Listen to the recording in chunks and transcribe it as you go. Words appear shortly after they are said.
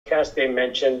broadcast, they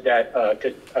mentioned that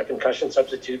a concussion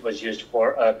substitute was used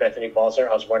for Bethany Balzer.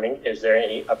 I was wondering, is there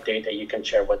any update that you can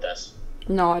share with us?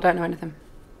 No, I don't know anything.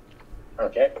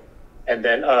 Okay. And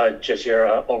then just your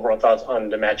overall thoughts on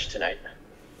the match tonight.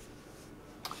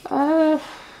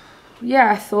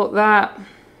 Yeah, I thought that...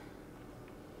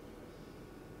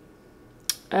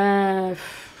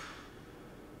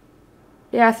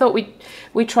 yeah, I thought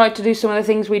we tried to do some of the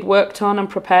things we'd worked on and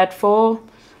prepared for.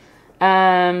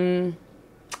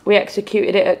 We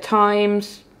executed it at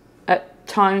times. At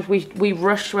times we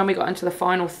rushed when we got into the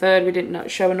final third. We didn't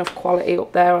show enough quality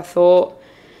up there, I thought.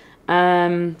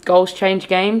 Goals change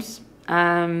games.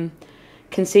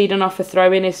 Conceding off a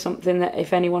throw-in is something that,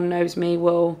 if anyone knows me,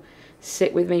 will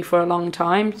sit with me for a long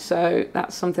time. So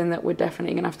that's something that we're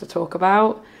definitely going to have to talk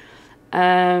about.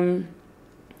 And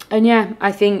yeah,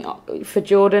 I think for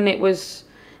Jordan it was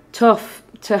tough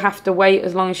to have to wait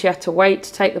as long as she had to wait.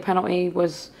 To take the penalty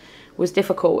was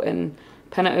difficult, and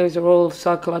penalties are all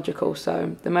psychological.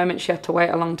 So the moment she had to wait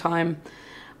a long time,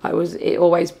 it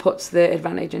always puts the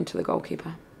advantage into the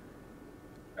goalkeeper.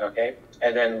 Okay,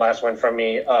 and then last one from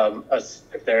me.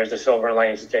 If there is a silver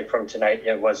lining to take from tonight,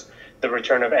 it was the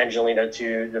return of Angelina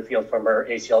to the field from her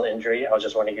ACL injury. I was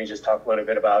just wondering if you could just talk a little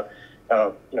bit about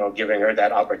giving her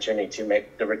that opportunity to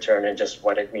make the return and just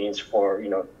what it means for,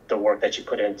 the work that she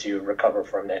put in to recover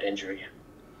from that injury.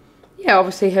 Yeah,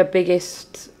 obviously her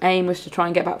biggest aim was to try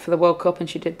and get back for the World Cup, and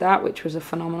she did that, which was a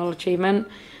phenomenal achievement.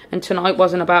 And tonight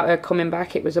wasn't about her coming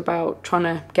back, it was about trying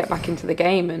to get back into the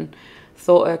game, and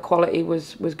thought her quality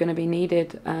was going to be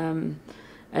needed. And,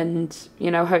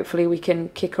 hopefully we can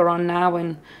kick her on now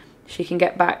and she can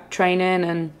get back training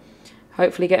and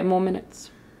hopefully get more minutes.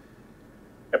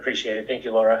 Appreciate it. Thank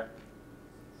you, Laura.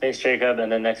 Thanks, Jacob.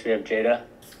 And then next we have Jada.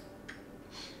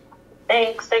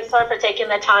 Thanks, Laura, for taking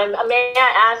the time. May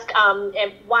I ask,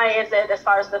 why is it, as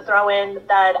far as the throw-in,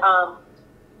 that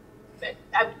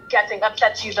I'm guessing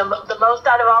upsets you the most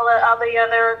out of all the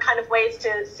other kind of ways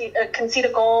to concede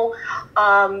a goal?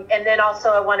 And then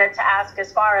also I wanted to ask,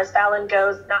 as far as Fallon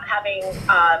goes, not having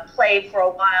played for a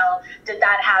while, did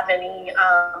that have any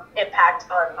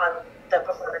impact on the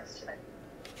performance tonight?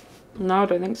 No, I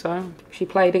don't think so. She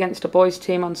played against a boys'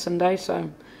 team on Sunday, so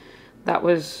that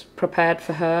was prepared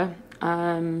for her.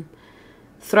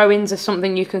 Throw-ins are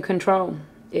something you can control.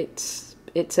 It's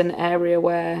an area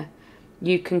where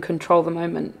you can control the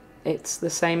moment. It's the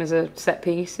same as a set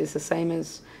piece. It's the same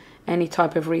as any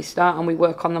type of restart, and we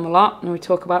work on them a lot and we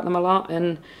talk about them a lot.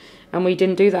 And we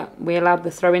didn't do that. We allowed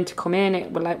the throw-in to come in. It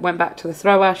went back to the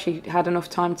thrower. She had enough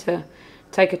time to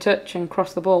take a touch and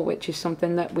cross the ball, which is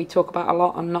something that we talk about a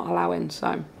lot and not allowing.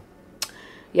 So,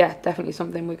 yeah, definitely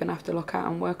something we're going to have to look at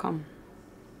and work on.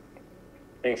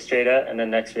 Thanks, Jada. And then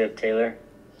next we have Taylor.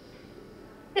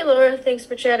 Hey, Laura. Thanks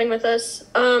for chatting with us.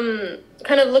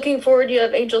 Kind of looking forward, you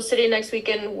have Angel City next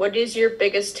weekend. What is your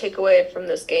biggest takeaway from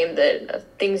this game,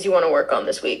 that things you want to work on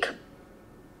this week?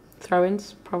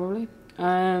 Throw-ins, probably.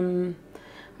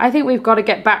 I think we've got to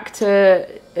get back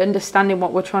to understanding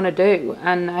what we're trying to do.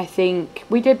 And I think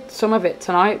we did some of it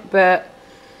tonight, but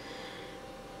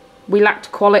we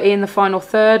lacked quality in the final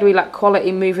third. We lacked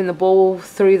quality moving the ball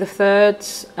through the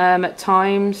thirds at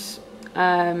times. But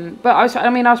I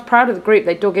was proud of the group.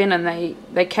 They dug in and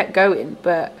they kept going,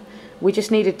 but we just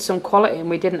needed some quality and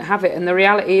we didn't have it. And the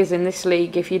reality is, in this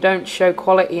league, if you don't show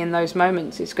quality in those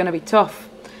moments, it's going to be tough.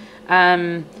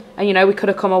 And we could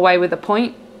have come away with a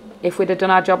point. If we'd have done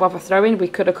our job off a throw-in, we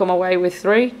could have come away with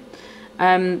 3.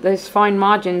 There's fine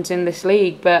margins in this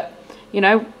league, but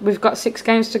we've got 6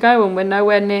 games to go and we're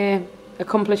nowhere near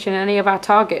accomplishing any of our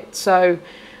targets. So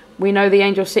we know the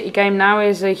Angel City game now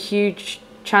is a huge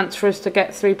chance for us to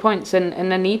get 3 points and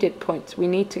a needed points. We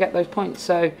need to get those points.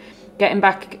 So getting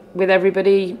back with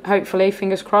everybody, hopefully,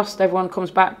 fingers crossed, everyone comes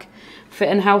back fit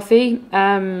and healthy,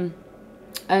 and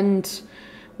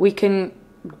we can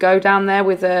go down there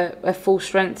with a full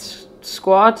strength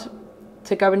squad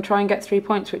to go and try and get 3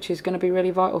 points, which is going to be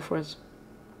really vital for us.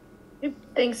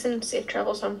 Thanks, and safe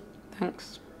travels home.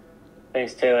 Thanks.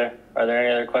 Thanks, Taylor. Are there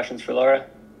any other questions for Laura?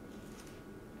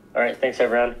 All right, thanks,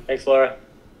 everyone. Thanks, Laura.